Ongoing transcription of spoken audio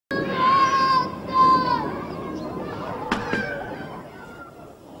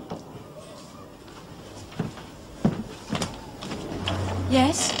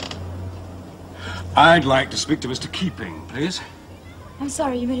Yes? I'd like to speak to Mr. Keeping, please. I'm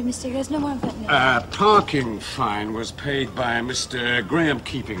sorry, you made a mistake. There's no one of that name. Parking fine was paid by Mr. Graham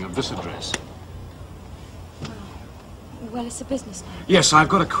Keeping of this address. Well, it's a business name. Yes, I've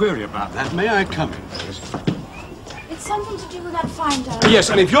got a query about that. May I come in, please? It's something to do with that fine, darling. Yes,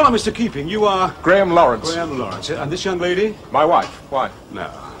 and if you're not Mr. Keeping, you are... Graham Lawrence. Graham Lawrence. And this young lady? My wife. Why?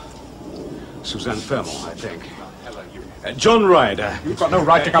 No. Suzanne Fermel, I think. Hello, you. John Ryder. You've got no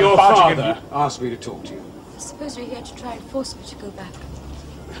right to come your barging father in. asked me to talk to you. I suppose we're here to try and force me to go back.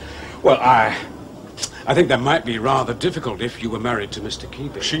 Well, I think that might be rather difficult if you were married to Mr.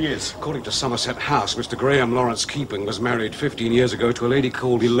 Keeping. She is. According to Somerset House, Mr. Graham Lawrence Keeping was married 15 years ago to a lady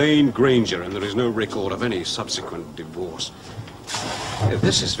called Elaine Granger, and there is no record of any subsequent divorce.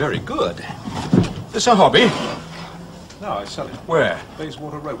 This is very good. This a hobby? No, I sell it. Where?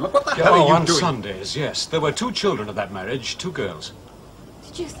 Bayswater Road. Look, what the hell are you on doing? Sundays, yes. There were 2 children of that marriage, 2 girls.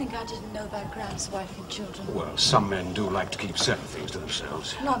 Did you think I didn't know about Graham's wife and children? Well, some men do like to keep certain things to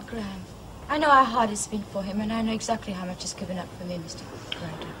themselves. Not Graham. I know how hard it's been for him, and I know exactly how much he's given up for me, Mr.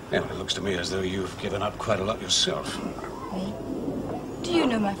 Ryder. Yeah, well, it looks to me as though you've given up quite a lot yourself. Me? Do you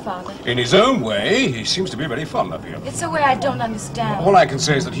know my father? In his own way, he seems to be very fond of you. It's a way I don't understand. All I can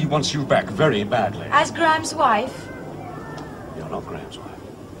say is that he wants you back very badly. As Graham's wife? You're not Graham's wife.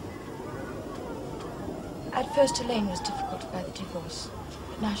 At first, Elaine was difficult by the divorce.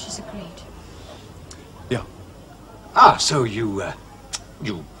 But now she's agreed. Yeah. Ah, so you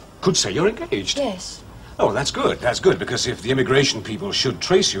could say you're engaged. Yes. Oh, that's good. That's good, because if the immigration people should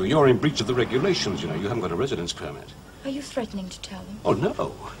trace you, you're in breach of the regulations, you know. You haven't got a residence permit. Are you threatening to tell them? Oh,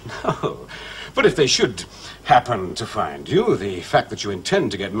 no. No. But if they should happen to find you, the fact that you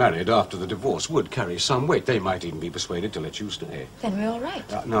intend to get married after the divorce would carry some weight. They might even be persuaded to let you stay. Then we're all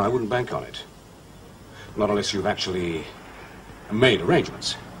right. No, I wouldn't bank on it. Not unless you've actually made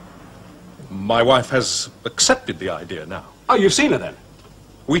arrangements. My wife has accepted the idea now. Oh, you've seen her then?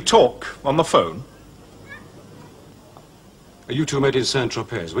 We talk on the phone. You two met in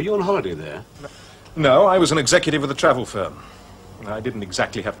Saint-Tropez. Were you on holiday there? No, I was an executive of a travel firm. I didn't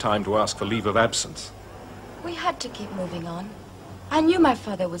exactly have time to ask for leave of absence. We had to keep moving on. I knew my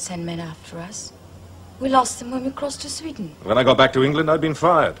father would send men after us. We lost them when we crossed to Sweden. When I got back to England, I'd been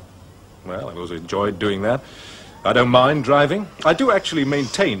fired. Well, I've always enjoyed doing that. I don't mind driving. I do actually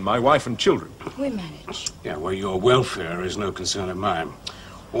maintain my wife and children. We manage. Yeah, well, your welfare is no concern of mine.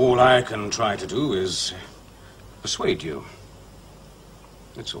 All I can try to do is persuade you.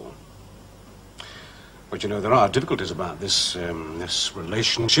 That's all. But you know, there are difficulties about this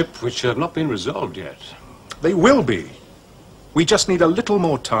relationship which have not been resolved yet. They will be. We just need a little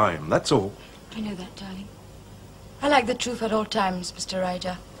more time, that's all. I know that, darling. I like the truth at all times, Mr.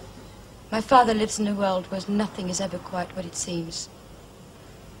 Ryder. My father lives in a world where nothing is ever quite what it seems.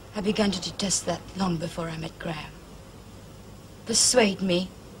 I began to detest that long before I met Graham. Persuade me,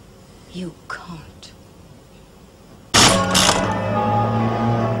 you can't.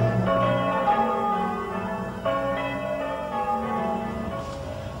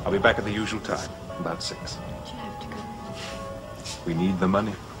 I'll be back at the usual time, about 6. You have to go. We need the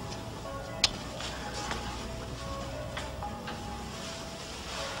money.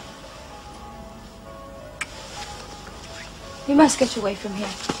 We must get away from here.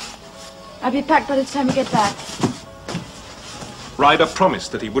 I'll be packed by the time we get back. Ryder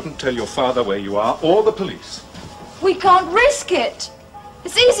promised that he wouldn't tell your father where you are, or the police. We can't risk it.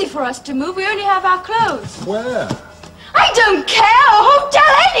 It's easy for us to move. We only have our clothes. Where? I don't care. A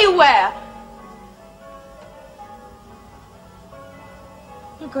hotel anywhere.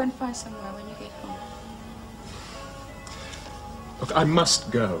 We'll go and find somewhere when you get home. Look, I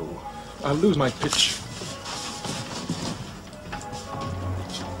must go. I'll lose my pitch.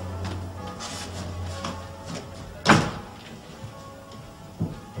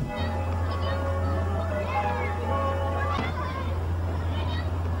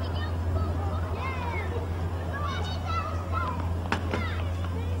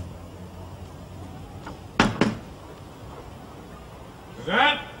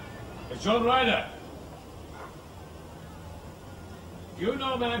 Suzanne? It's John Ryder. Do you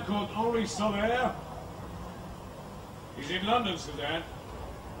know a man called Henri Sauveur? He's in London, Suzanne.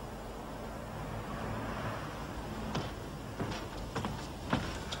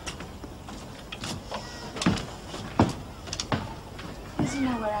 Does he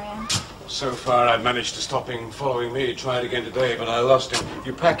know where I am? So far, I've managed to stop him following me. Tried again today, but I lost him.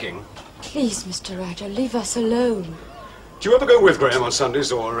 You packing? Please, Mr. Ryder, leave us alone. Do you ever go with Graham on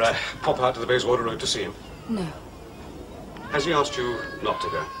Sundays or pop out to the Bayswater Road to see him? No. Has he asked you not to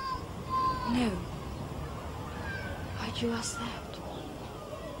go? No. Why'd you ask that?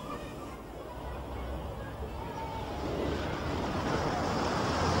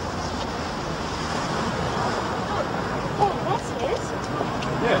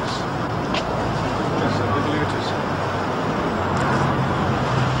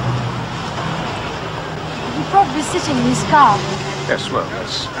 car. Yes, well,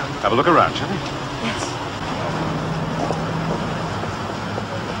 let's have a look around, shall we? Yes.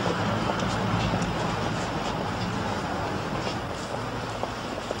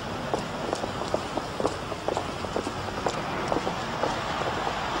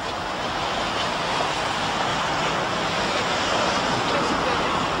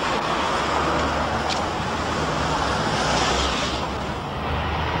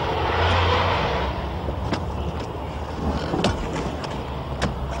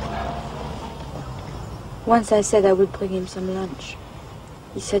 Once I said I would bring him some lunch.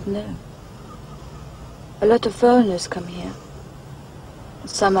 He said no. A lot of foreigners come here.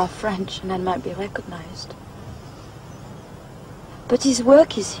 Some are French and I might be recognized. But his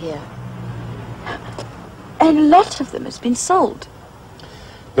work is here. And a lot of them has been sold.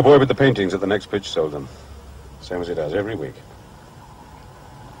 The boy with the paintings at the next pitch sold them. Same as he does every week.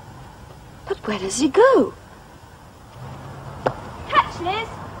 But where does he go? Catch, Liz!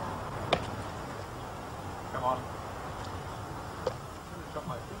 Come on.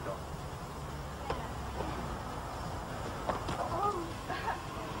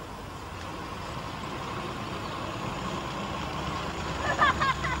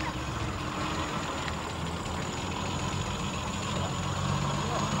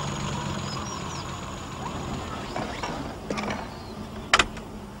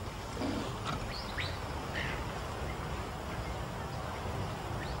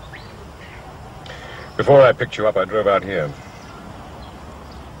 Before I picked you up, I drove out here.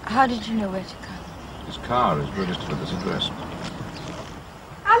 How did you know where to come? His car is registered at this address.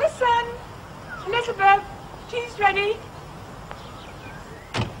 Alison! Elizabeth! Tea's ready.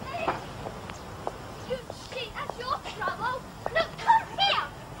 That's your trouble. Look, come here.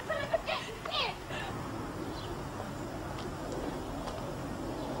 I'm going to get you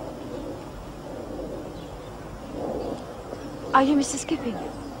in. Are you Mrs. Skipping?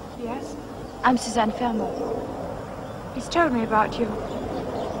 Yes? I'm Suzanne Fermont. He's told me about you.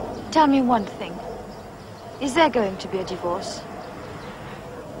 Tell me one thing. Is there going to be a divorce?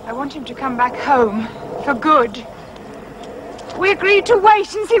 I want him to come back home. For good. We agreed to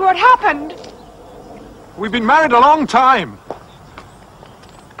wait and see what happened. We've been married a long time.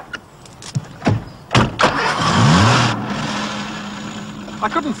 I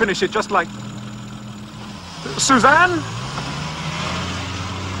couldn't finish it just like... Suzanne?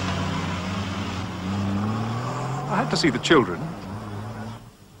 I had to see the children.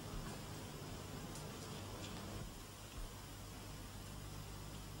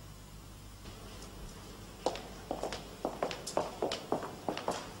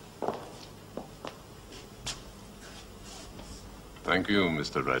 Thank you,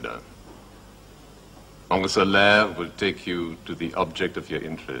 Mr. Ryder. Officer Lair will take you to the object of your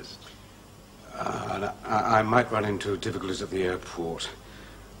interest. I might run into difficulties at the airport.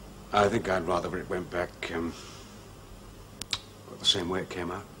 I think I'd rather it went back the same way it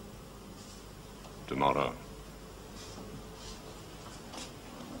came out. Tomorrow.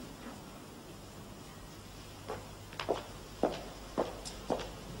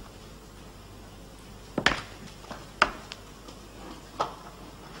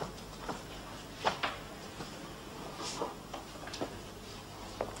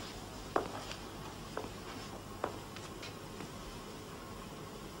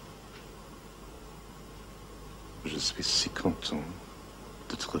 Je suis si content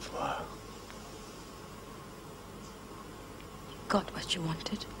de te revoir. You got what you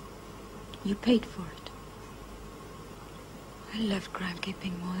wanted. You paid for it. I loved crime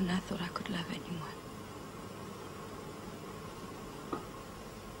keeping more than I thought I could love anyone.